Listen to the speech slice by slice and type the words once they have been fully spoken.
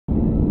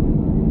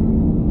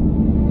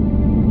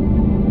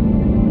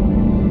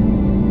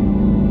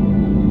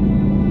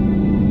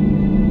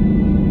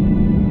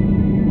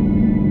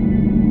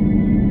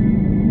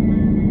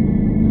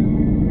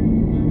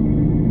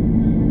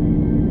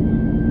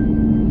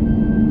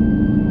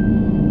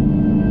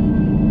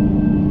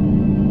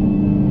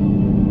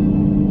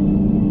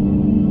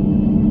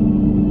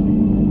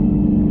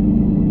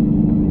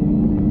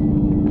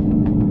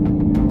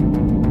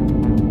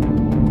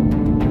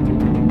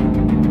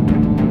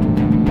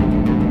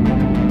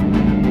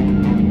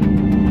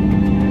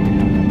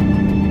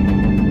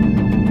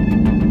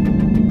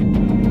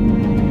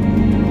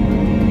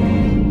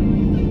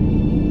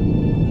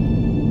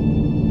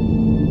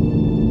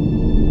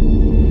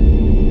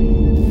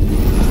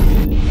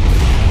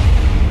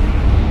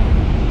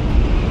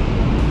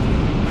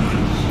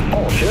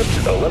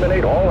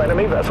eliminate all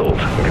enemy vessels.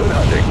 Good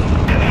hunting.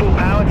 Full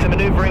power to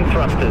maneuvering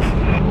thrusters.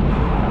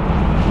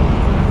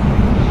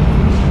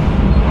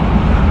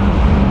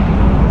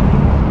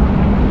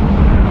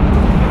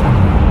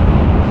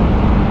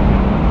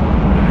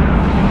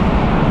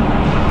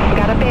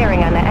 Got a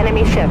bearing on the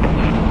enemy ship.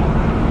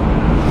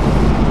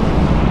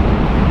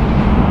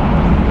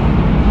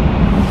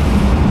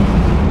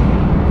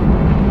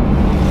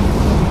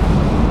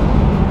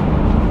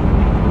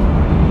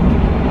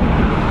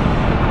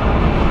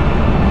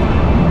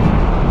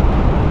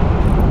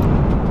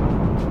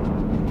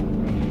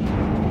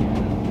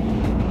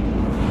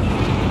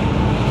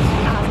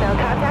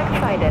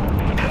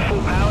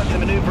 Full power to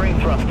maneuvering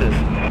thrusters.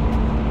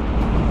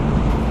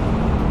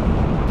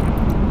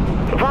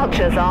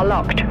 Vultures are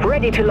locked,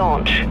 ready to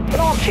launch.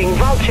 Launching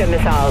Vulture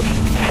missiles.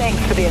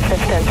 Thanks for the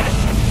assistance.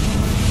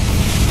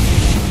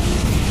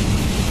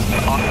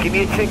 Give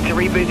me a tick to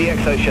reboot the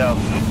exo shell.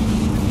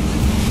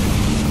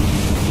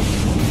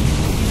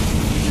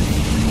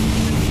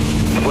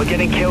 We're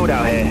getting killed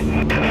out here.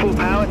 Full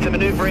power to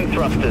maneuvering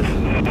thrusters.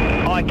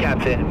 Aye,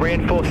 Captain.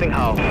 Reinforcing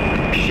hull.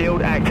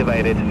 Shield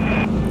activated.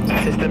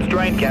 Systems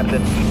drained,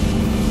 Captain.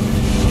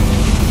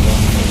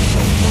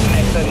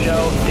 Exo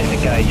shell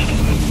disengaged.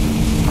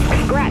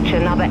 Scratch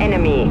another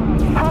enemy.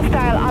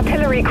 Hostile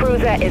artillery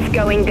cruiser is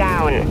going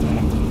down.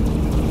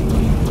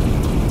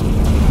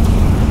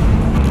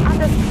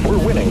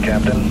 We're winning,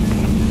 Captain.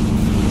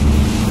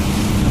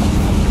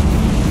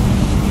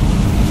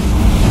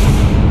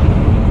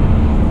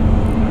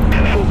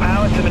 Full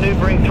power to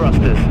maneuvering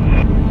thrusters.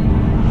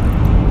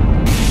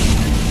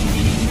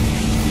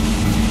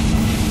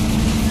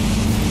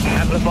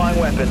 Amplifying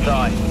weapons,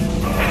 aye.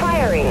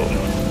 Firing.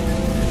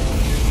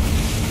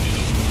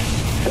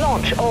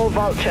 Launch all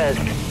Vultures.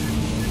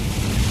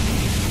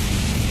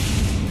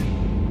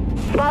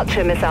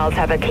 Vulture missiles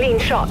have a clean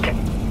shot.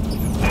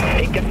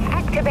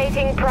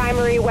 Activating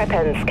primary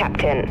weapons,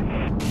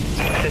 Captain.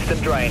 System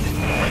drained.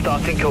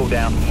 Starting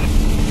cooldown.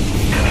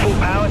 Full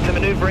power to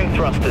maneuvering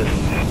thrusters.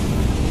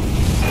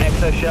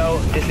 Exo shell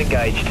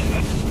disengaged.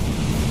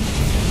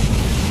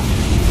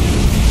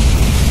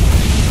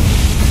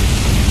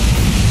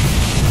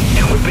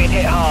 We've been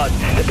hit hard.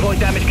 Deploy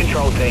damage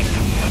control team.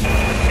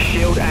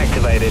 Shield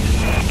activated.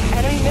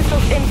 Enemy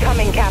missiles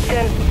incoming,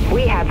 Captain.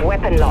 We have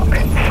weapon lock.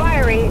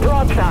 Firing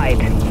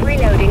broadside.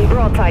 Reloading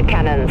broadside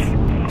cannons.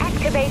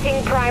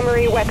 Activating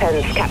primary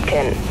weapons,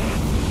 Captain.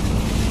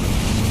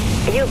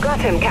 You got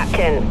him,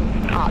 Captain.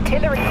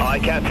 Artillery. Aye,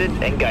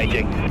 Captain.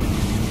 Engaging.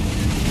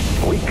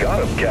 We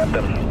got him,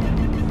 Captain.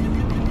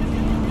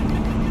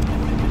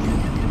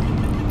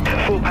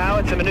 Full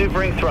power to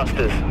maneuvering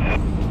thrusters.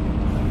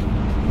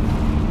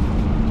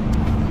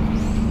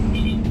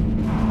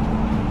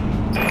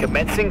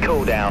 Commencing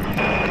cooldown.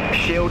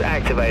 Shield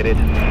activated.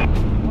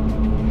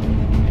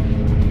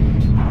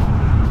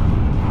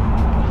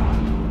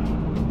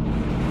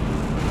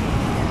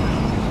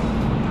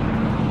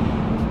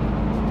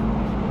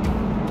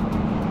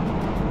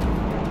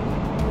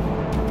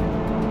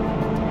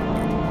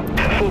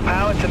 Full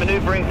power to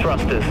maneuvering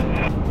thrusters.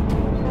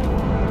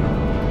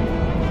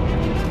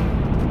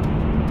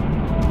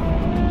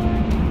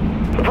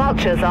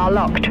 Vultures are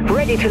locked,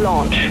 ready to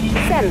launch.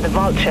 Send the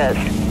Vultures.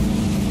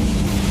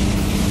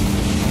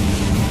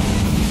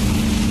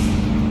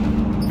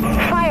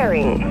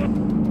 Firing.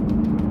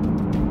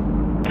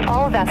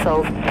 All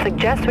vessels,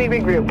 suggest we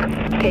regroup.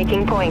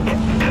 Taking point.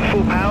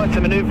 Full power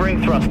to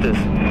maneuvering thrusters.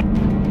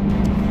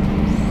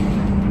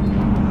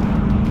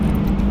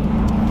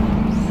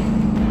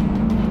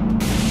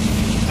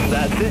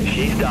 That's it,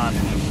 she's done.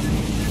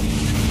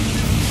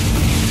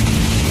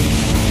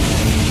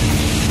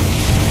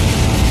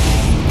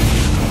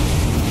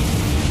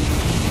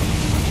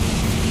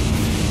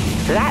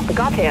 That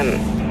got him.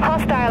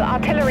 Hostile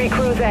artillery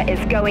cruiser is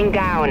going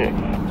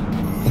down.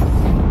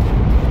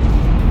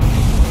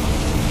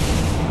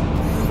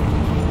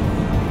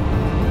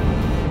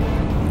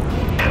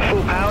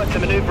 Full power to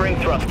maneuvering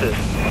thrusters.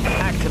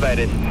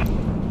 Activated.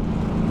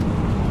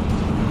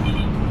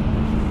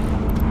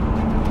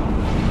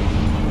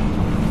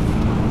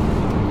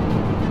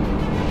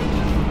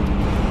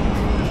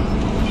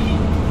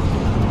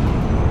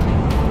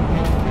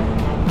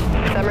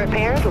 Some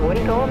repairs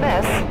wouldn't go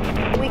amiss.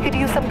 We could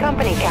use some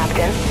company,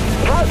 Captain.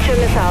 Vulture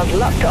missiles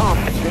locked off.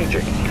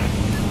 Engaging.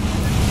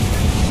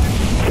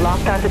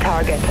 Locked onto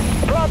target.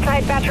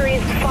 Broadside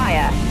batteries,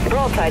 fire.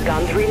 Broadside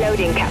guns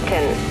reloading,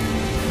 Captain.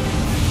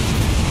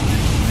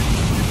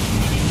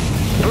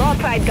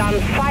 Broadside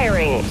guns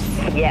firing.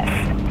 Yes.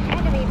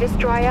 Enemy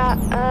destroyer,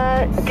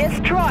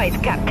 destroyed,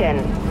 Captain.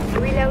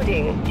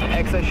 Reloading.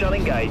 Exo shell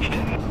engaged.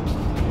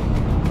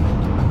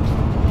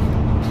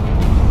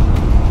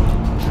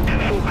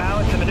 Full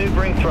power to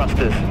maneuvering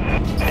thrusters.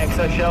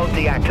 Exo shell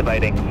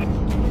deactivating.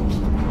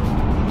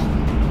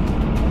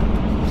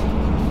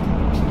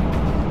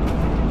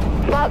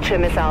 Vulture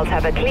missiles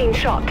have a clean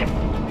shot.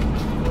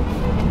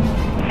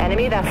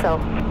 Enemy vessel.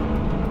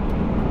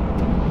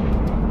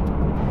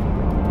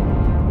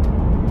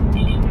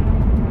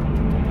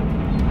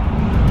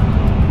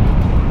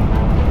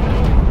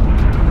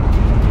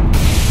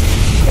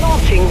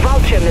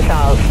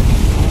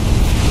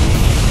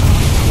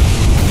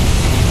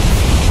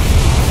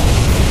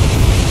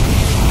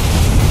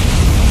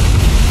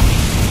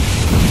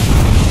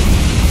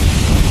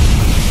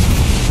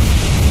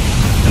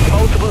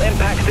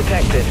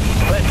 detected.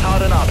 Let's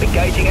harden up.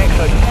 Engaging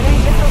exo. Enemy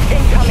missiles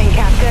incoming,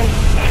 Captain.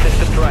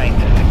 System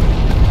drained.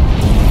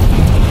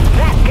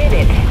 That did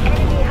it.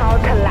 Enemy hull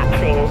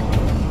collapsing.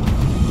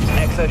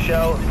 Exo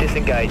shell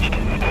disengaged.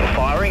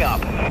 Firing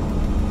up.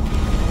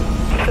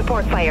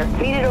 Support fire.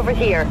 Needed over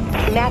here.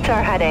 Match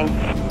our heading.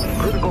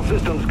 Critical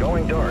systems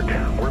going dark.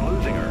 We're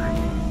losing her.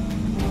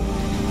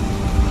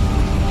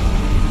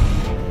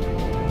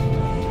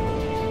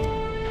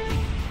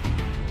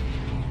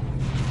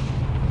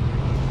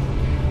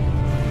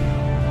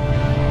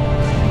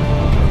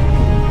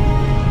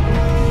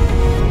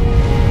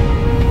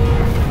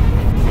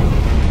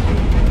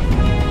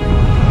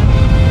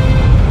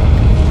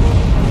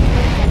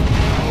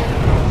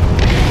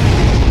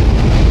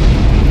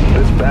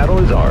 This battle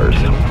is ours.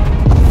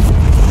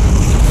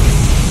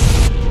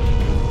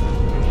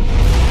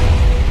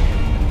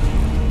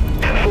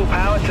 Full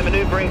power to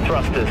maneuvering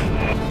thrusters.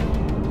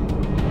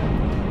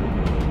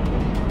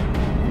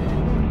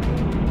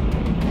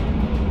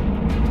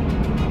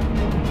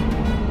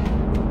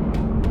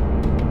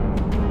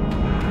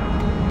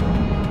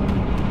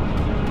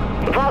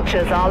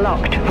 Vultures are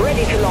locked.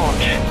 Ready to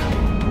launch.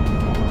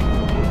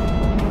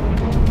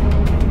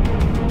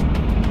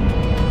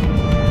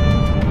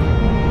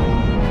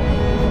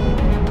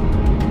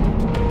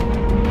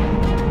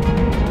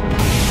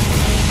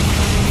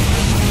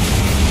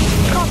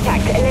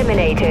 Contact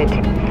eliminated.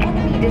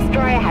 Enemy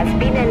destroyer has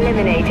been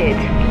eliminated.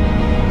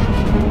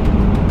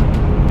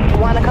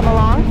 Wanna come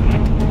along?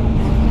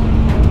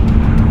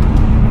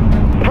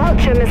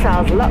 Vulture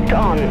missiles locked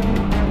on.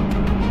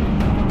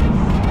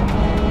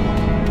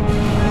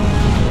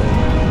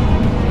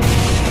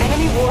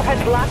 Enemy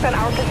warheads locked on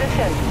our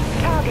position.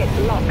 Target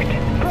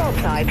locked.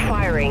 Broadside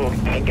firing.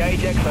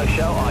 Engage exo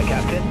shell. Aye,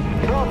 Captain.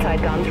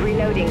 Broadside guns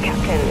reloading,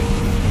 Captain.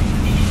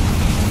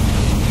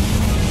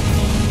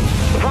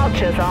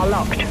 Vultures are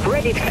locked.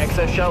 Ready to...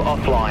 Exo shell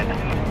offline.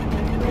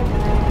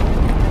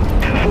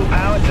 Full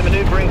power to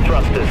maneuvering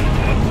thrusters.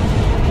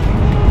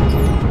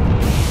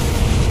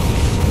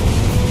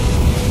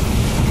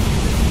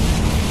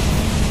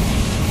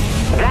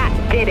 That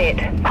did it.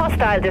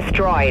 Hostile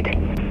destroyed.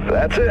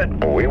 That's it.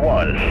 We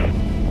won.